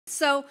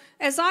So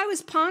as I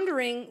was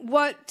pondering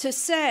what to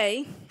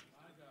say,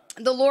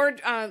 the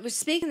Lord was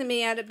speaking to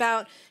me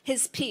about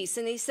his peace.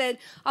 And he said,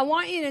 I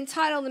want you to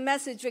entitle the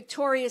message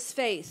Victorious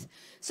Faith.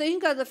 So you can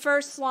go to the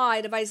first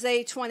slide of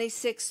Isaiah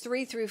 26,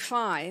 3 through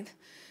 5.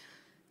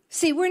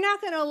 See, we're not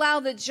going to allow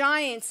the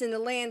giants in the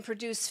land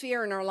produce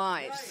fear in our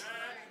lives.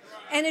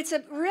 And it's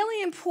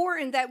really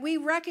important that we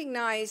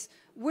recognize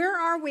where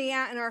are we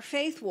at in our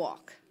faith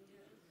walk.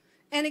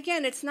 And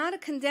again, it's not a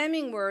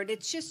condemning word.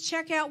 It's just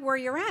check out where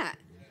you're at.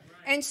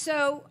 And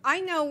so I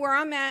know where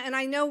I'm at, and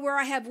I know where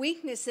I have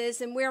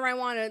weaknesses and where I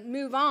want to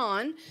move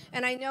on,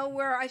 and I know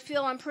where I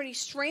feel I'm pretty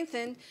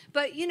strengthened.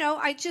 But,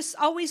 I just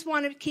always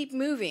want to keep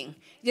moving.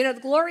 The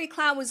glory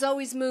cloud was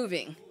always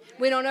moving.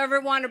 We don't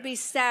ever want to be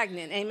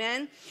stagnant.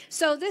 Amen?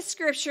 So this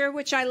scripture,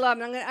 which I love,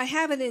 and I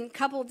have it in a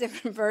couple of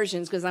different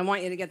versions because I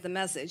want you to get the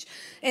message.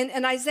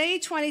 In Isaiah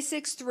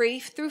 26, 3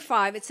 through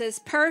 5, it says,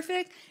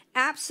 perfect,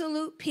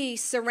 absolute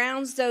peace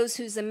surrounds those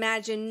whose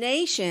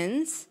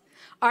imaginations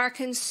are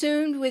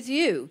consumed with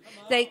you.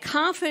 They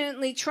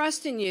confidently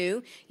trust in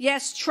you.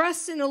 Yes,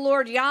 trust in the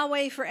Lord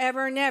Yahweh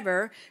forever and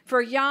ever.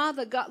 For Yah,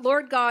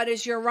 Lord God,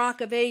 is your rock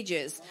of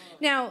ages.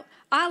 Now,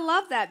 I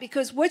love that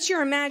because what's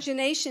your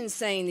imagination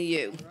saying to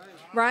you?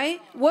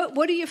 Right?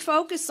 What do you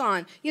focus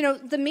on?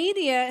 The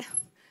media,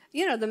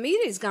 the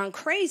media's gone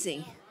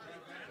crazy.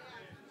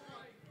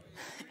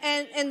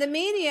 And the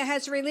media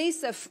has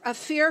released a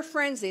fear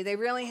frenzy. They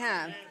really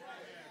have.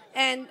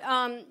 And,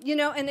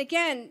 and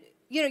again,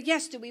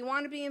 yes, do we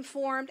want to be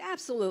informed?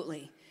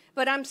 Absolutely.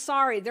 But I'm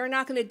sorry, they're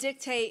not going to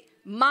dictate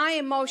my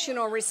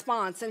emotional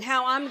response and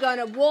how I'm going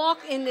to walk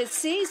in this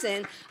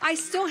season. I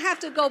still have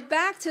to go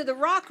back to the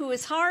rock who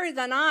is higher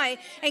than I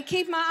and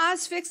keep my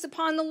eyes fixed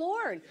upon the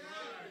Lord.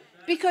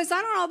 Because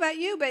I don't know about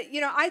you, but,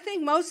 I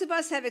think most of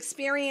us have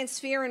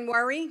experienced fear and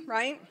worry,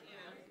 right?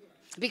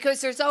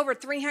 Because there's over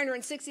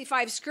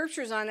 365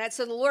 scriptures on that,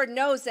 so the Lord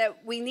knows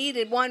that we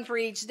needed one for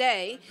each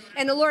day.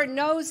 And the Lord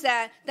knows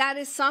that that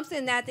is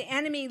something that the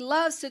enemy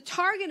loves to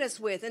target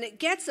us with, and it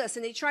gets us,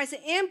 and he tries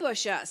to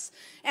ambush us.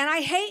 And I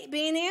hate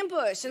being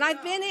ambushed, and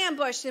I've been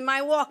ambushed in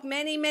my walk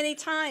many, many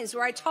times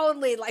where I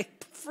totally,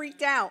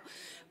 freaked out.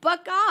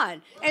 But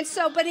God. And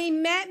so, but he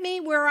met me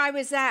where I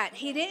was at.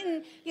 He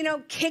didn't,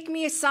 kick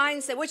me aside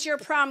and say, what's your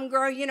problem,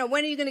 girl?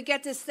 When are you going to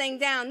get this thing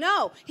down?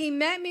 No, he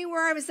met me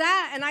where I was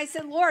at. And I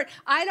said, Lord,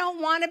 I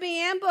don't want to be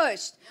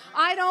ambushed.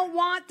 I don't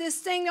want this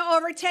thing to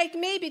overtake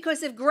me,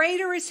 because if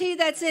greater is he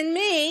that's in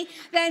me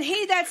than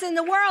he that's in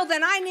the world,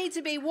 then I need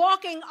to be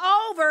walking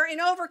over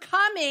and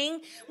overcoming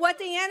what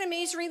the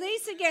enemies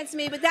release against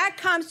me. But that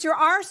comes through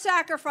our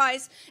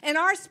sacrifice and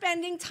our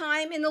spending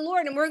time in the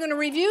Lord. And we're going to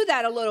review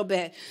that a little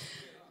bit.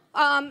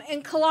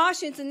 In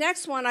Colossians, the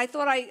next one, I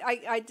thought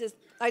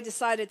I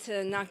decided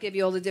to not give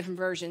you all the different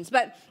versions.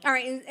 But, all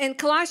right, in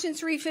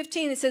Colossians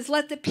 3:15, it says,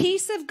 let the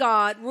peace of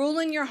God rule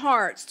in your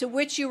hearts, to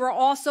which you were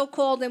also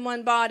called in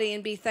one body,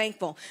 and be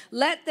thankful.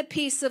 Let the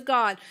peace of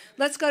God.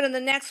 Let's go to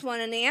the next one.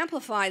 In the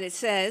Amplified, it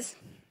says,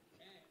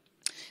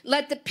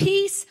 let the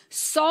peace,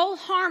 soul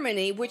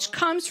harmony, which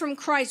comes from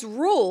Christ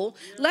rule.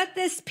 Let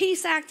this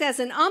peace act as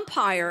an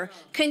umpire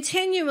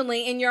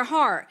continually in your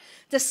heart,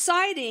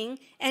 deciding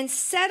and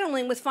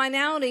settling with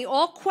finality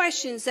all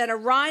questions that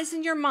arise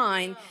in your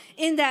mind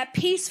in that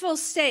peaceful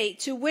state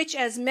to which,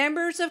 as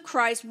members of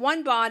Christ,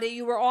 one body,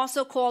 you were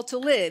also called to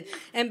live,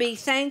 and be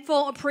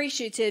thankful,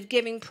 appreciative,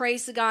 giving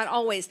praise to God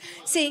always.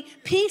 See,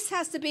 peace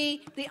has to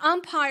be the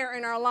umpire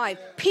in our life.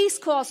 Peace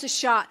calls the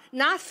shot,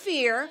 not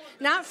fear,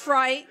 not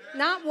fright,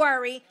 not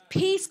worry.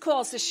 Peace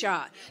calls the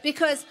shot,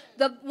 because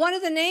one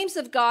of the names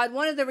of God,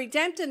 one of the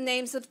redemptive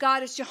names of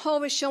God, is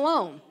Jehovah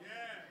Shalom.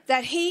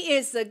 That he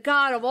is the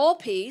God of all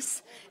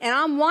peace, and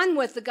I'm one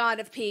with the God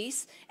of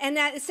peace, and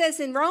that it says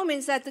in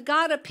Romans that the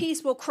God of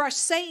peace will crush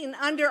Satan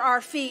under our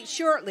feet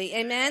shortly.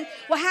 Amen?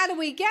 Well, how do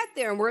we get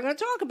there? And we're going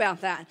to talk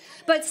about that.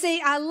 But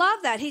see, I love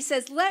that. He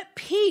says, let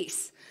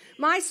peace,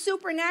 my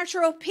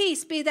supernatural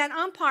peace, be that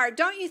umpire.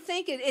 Don't you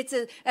think it's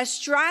a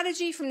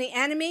strategy from the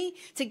enemy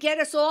to get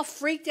us all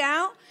freaked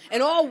out?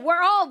 And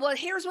well,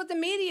 here's what the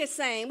media is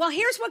saying. Well,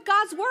 here's what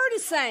God's word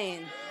is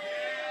saying.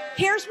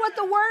 Here's what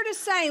the word is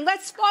saying.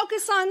 Let's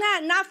focus on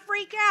that, not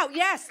freak out.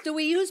 Yes, do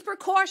we use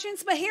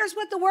precautions? But here's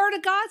what the word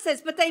of God says.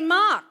 But they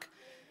mock.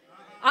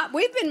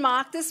 We've been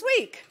mocked this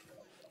week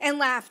and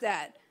laughed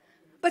at.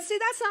 But see,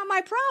 that's not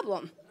my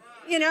problem.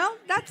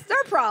 That's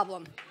their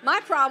problem. My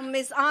problem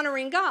is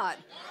honoring God.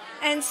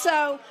 And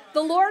so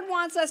the Lord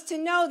wants us to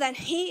know that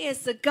he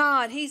is the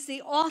God. He's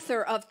the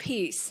author of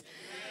peace.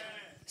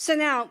 So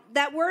now,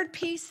 that word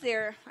peace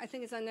there, I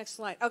think it's on the next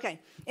slide. Okay.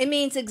 It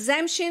means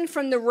exemption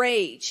from the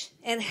rage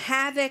and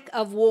havoc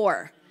of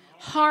war,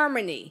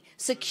 harmony,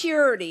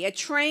 security, a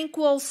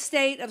tranquil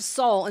state of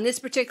soul in this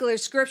particular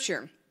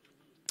scripture.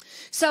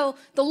 So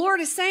the Lord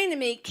is saying to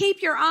me,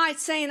 keep your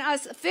eyes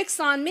fixed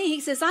on me.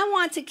 He says, I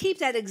want to keep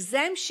that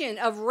exemption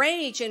of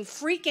rage and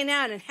freaking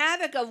out and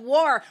havoc of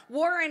war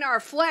in our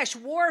flesh,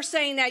 war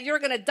saying that you're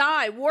going to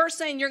die, war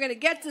saying you're going to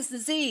get this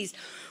disease,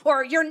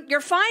 or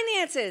your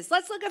finances.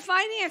 Let's look at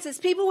finances.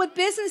 People with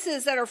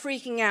businesses that are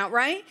freaking out,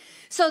 right?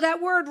 So that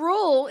word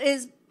rule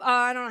is,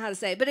 I don't know how to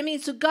say it, but it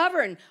means to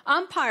govern,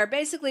 umpire.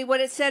 Basically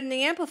what it said in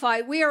the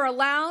Amplified, we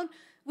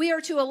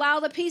are to allow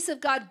the peace of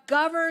God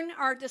govern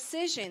our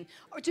decision.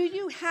 Or do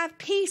you have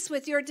peace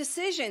with your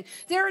decision?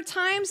 There are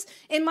times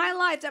in my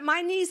life that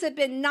my knees have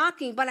been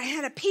knocking, but I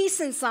had a peace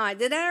inside.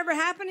 Did that ever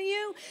happen to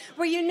you?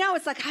 Where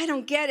it's like, I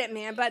don't get it,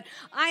 man, but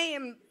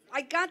I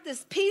got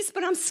this peace,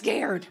 but I'm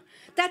scared.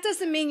 That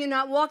doesn't mean you're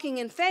not walking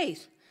in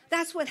faith.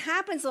 That's what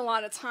happens a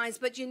lot of times,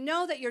 but you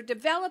know that you're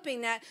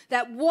developing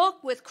that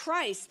walk with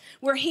Christ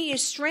where he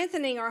is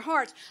strengthening our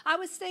hearts. I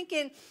was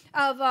thinking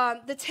of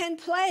the 10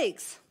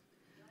 plagues.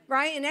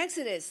 Right, in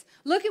Exodus.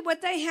 Look at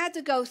what they had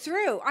to go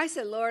through. I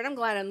said, Lord, I'm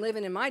glad I'm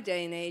living in my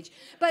day and age.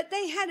 But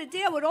they had to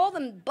deal with all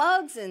them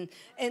bugs and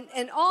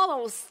all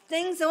those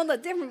things, all the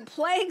different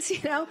plagues,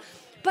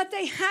 But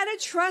they had to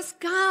trust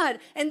God.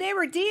 And they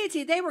were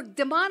deity. They were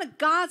demonic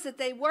gods that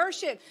they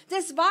worshiped.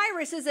 This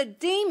virus is a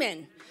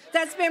demon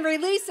that's been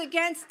released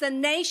against the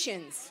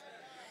nations.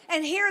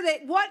 And here,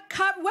 what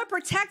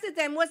protected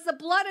them was the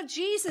blood of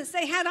Jesus.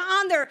 They had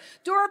on their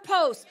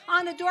doorposts,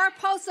 on the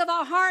doorposts of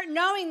our heart,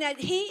 knowing that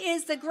he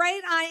is the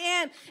great I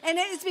am. And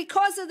it is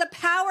because of the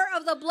power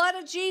of the blood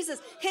of Jesus,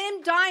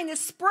 him dying, the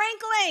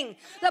sprinkling.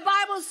 The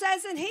Bible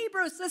says in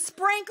Hebrews, the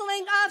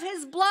sprinkling of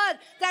his blood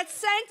that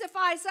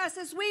sanctifies us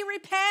as we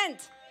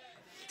repent.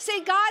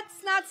 See,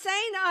 God's not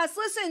saying to us,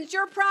 listen, it's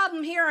your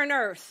problem here on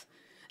earth.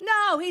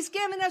 No, he's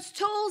given us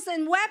tools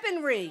and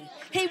weaponry.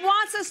 He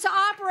wants us to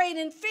operate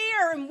in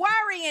fear and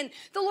worry. And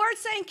the Lord's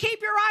saying,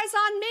 keep your eyes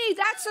on me.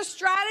 That's the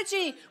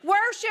strategy.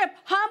 Worship,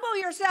 humble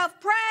yourself,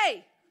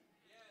 pray.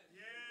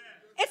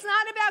 It's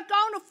not about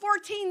going to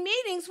 14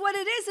 meetings. What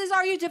it is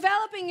are you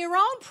developing your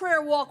own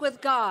prayer walk with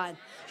God?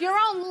 Your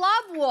own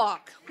love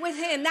walk with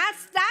him.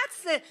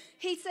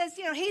 He says,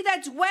 he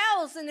that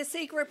dwells in the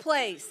secret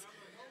place.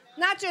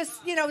 Not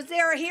just,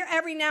 there or here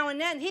every now and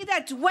then. He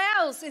that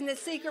dwells in the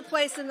secret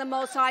place in the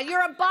Most High.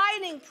 Your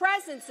abiding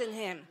presence in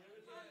him.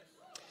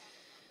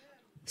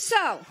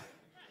 So,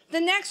 the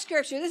next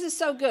scripture, this is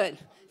so good.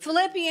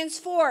 Philippians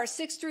 4,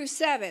 6 through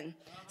 7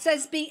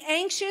 says, be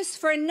anxious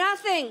for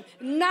nothing.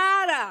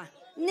 Nada.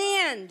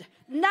 Nind.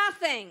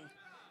 Nothing.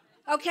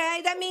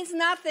 Okay? That means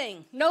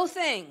nothing. No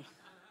thing.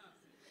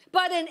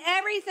 But in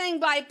everything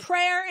by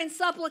prayer and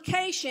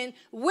supplication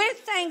with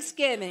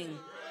thanksgiving.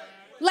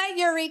 Let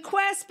your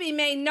requests be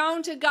made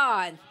known to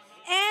God,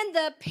 and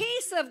the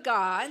peace of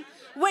God,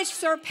 which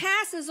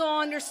surpasses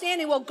all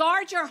understanding, will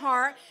guard your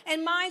heart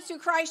and mind through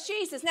Christ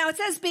Jesus. Now, it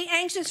says be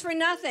anxious for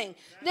nothing.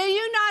 Do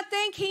you not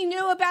think he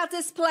knew about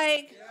this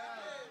plague?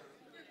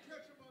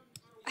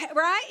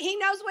 Right? He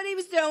knows what he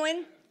was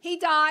doing. He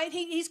died.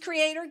 He's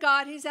creator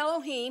God. He's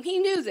Elohim. He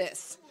knew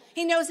this.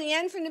 He knows the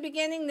end from the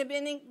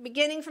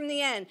beginning from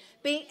the end.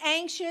 Be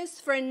anxious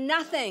for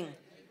nothing.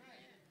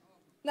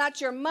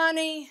 Not your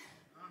money.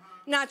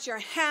 Not your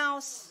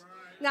house,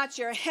 not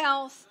your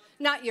health,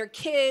 not your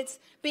kids.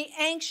 Be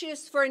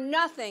anxious for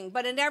nothing,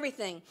 but in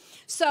everything.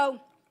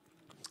 So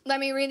let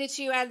me read it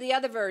to you out of the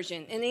other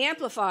version, in the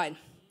Amplified.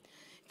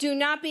 Do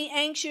not be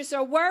anxious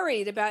or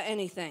worried about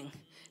anything,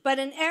 but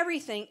in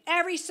everything,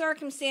 every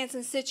circumstance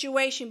and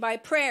situation, by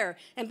prayer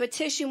and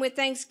petition with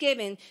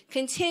thanksgiving,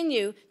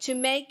 continue to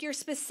make your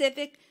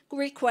specific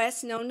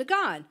requests known to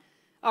God.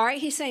 All right,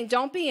 he's saying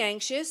don't be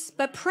anxious,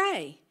 but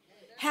pray.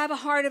 Have a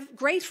heart of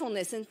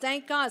gratefulness and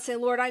thank God. Say,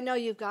 Lord, I know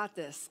you've got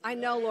this. I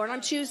know, Lord,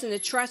 I'm choosing to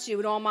trust you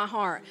with all my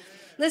heart.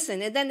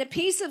 Listen, and then the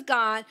peace of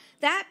God,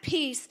 that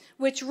peace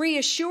which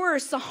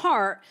reassures the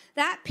heart,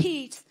 that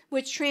peace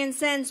which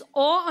transcends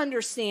all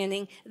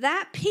understanding,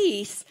 that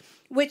peace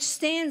which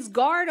stands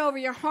guard over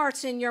your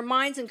hearts and your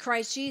minds in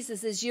Christ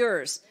Jesus is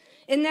yours.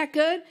 Isn't that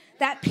good?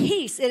 That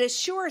peace, it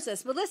assures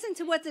us. But listen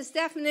to what this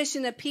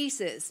definition of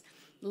peace is.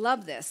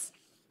 Love this.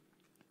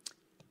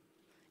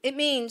 It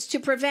means to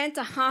prevent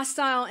a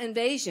hostile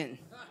invasion.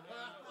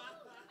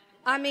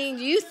 I mean,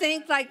 do you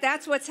think like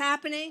that's what's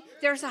happening?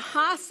 There's a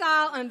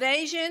hostile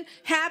invasion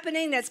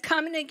happening that's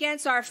coming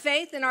against our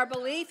faith and our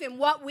belief in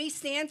what we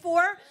stand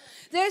for.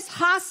 There's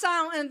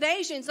hostile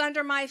invasions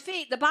under my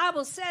feet. The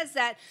Bible says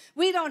that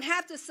we don't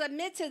have to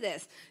submit to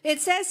this.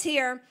 It says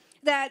here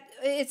that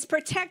it's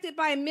protected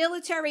by a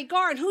military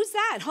guard. Who's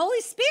that? Holy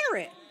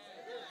Spirit.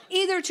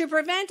 Either to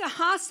prevent a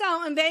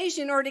hostile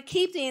invasion or to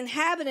keep the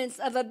inhabitants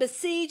of a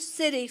besieged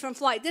city from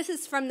flight. This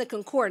is from the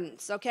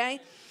concordance,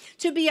 okay?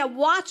 To be a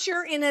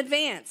watcher in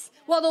advance.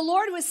 Well, the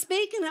Lord was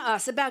speaking to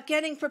us about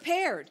getting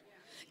prepared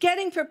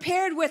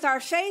with our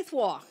faith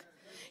walk.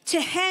 To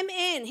hem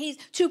in,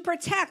 to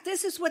protect.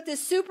 This is what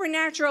this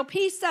supernatural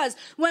peace does.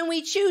 When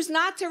we choose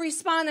not to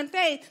respond in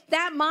faith,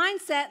 that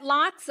mindset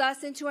locks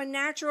us into a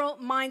natural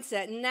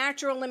mindset,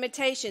 natural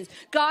limitations.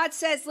 God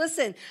says,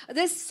 listen,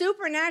 this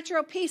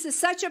supernatural peace is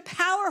such a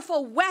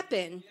powerful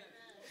weapon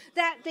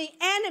that the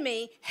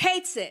enemy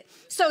hates it.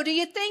 So do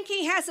you think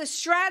he has a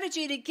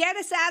strategy to get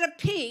us out of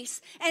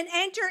peace and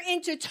enter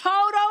into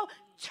total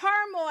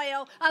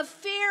turmoil of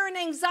fear and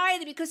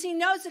anxiety because he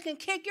knows it can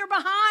kick your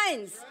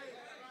behinds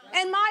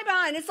and my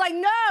behind? It's like,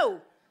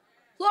 no.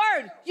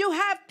 Lord, you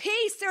have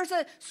peace. There's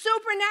a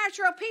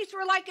supernatural peace.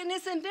 We're like in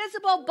this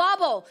invisible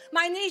bubble.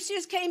 My niece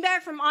just came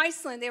back from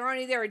Iceland. They were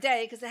only there a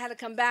day because they had to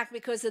come back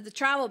because of the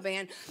travel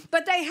ban.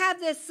 But they have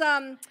this,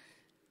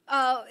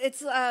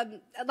 it's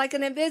like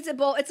an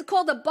invisible, it's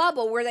called a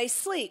bubble where they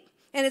sleep.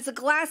 And it's a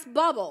glass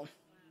bubble,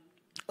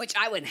 which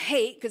I would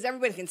hate because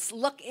everybody can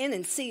look in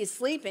and see you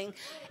sleeping.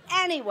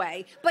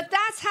 Anyway, but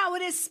that's how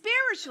it is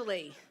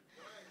spiritually.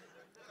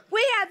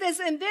 We have this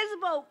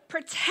invisible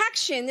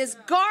protection, this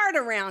guard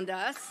around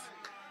us,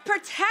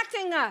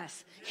 protecting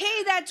us.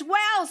 He that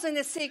dwells in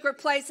the secret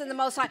place in the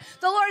Most High.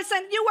 The Lord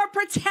said, you are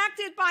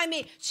protected by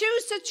me.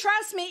 Choose to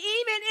trust me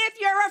even if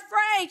you're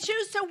afraid.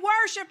 Choose to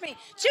worship me.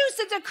 Choose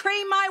to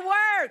decree my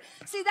word.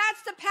 See,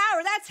 that's the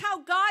power. That's how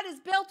God has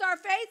built our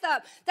faith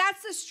up.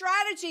 That's the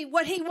strategy,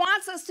 what he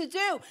wants us to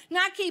do.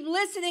 Not keep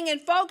listening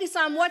and focus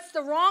on what's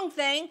the wrong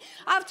thing.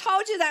 I've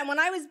told you that when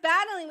I was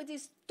battling with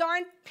these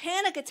darn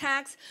panic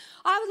attacks,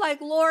 I was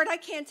like, Lord, I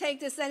can't take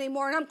this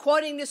anymore. And I'm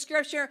quoting the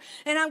scripture,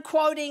 and I'm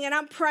quoting, and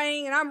I'm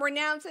praying, and I'm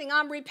renouncing,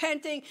 I'm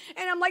repenting,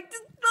 and I'm like,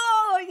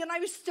 oh, and I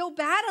was still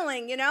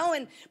battling,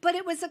 but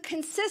it was a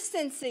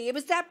consistency. It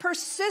was that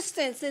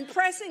persistence in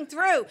pressing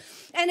through.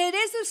 And it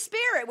is a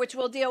spirit, which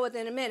we'll deal with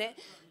in a minute.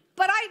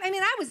 But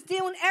I was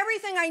doing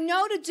everything I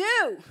know to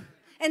do.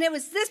 And it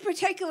was this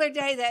particular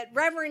day that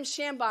Reverend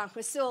Shambach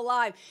was still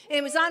alive. And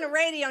it was on the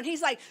radio. And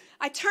he's like,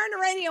 I turned the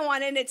radio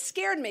on and it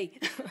scared me.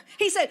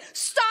 He said,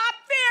 stop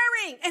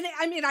fearing.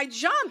 And I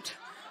jumped.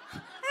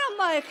 And I'm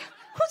like,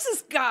 who's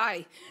this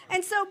guy?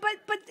 And so,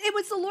 but it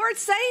was the Lord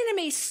saying to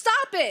me,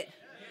 stop it.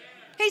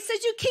 He said,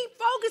 you keep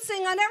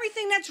focusing on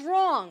everything that's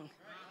wrong.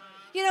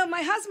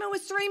 My husband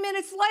was 3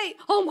 minutes late.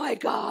 Oh, my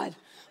God.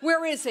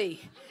 Where is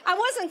he? I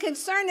wasn't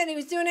concerned that he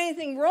was doing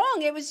anything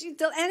wrong. It was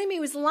the enemy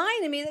was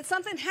lying to me that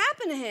something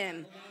happened to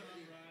him.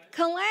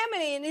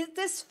 Calamity. And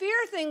this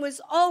fear thing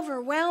was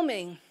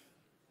overwhelming.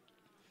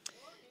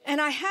 And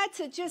I had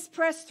to just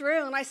press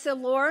through. And I said,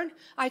 Lord,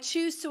 I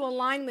choose to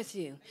align with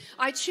you.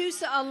 I choose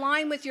to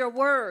align with your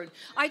word.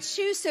 I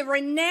choose to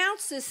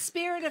renounce the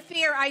spirit of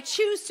fear. I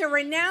choose to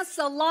renounce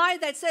the lie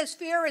that says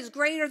fear is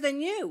greater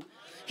than you.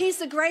 He's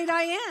the great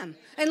I am.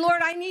 And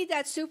Lord, I need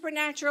that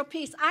supernatural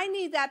peace. I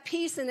need that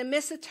peace in the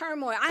midst of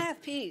turmoil. I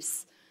have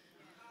peace.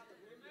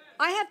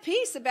 I have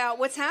peace about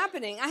what's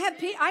happening. I have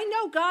peace. I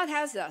know God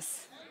has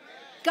us.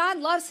 God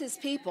loves his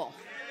people.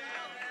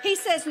 He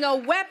says no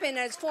weapon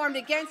that is formed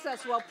against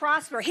us will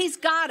prosper. He's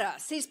got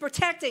us. He's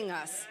protecting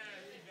us.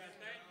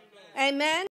 Amen.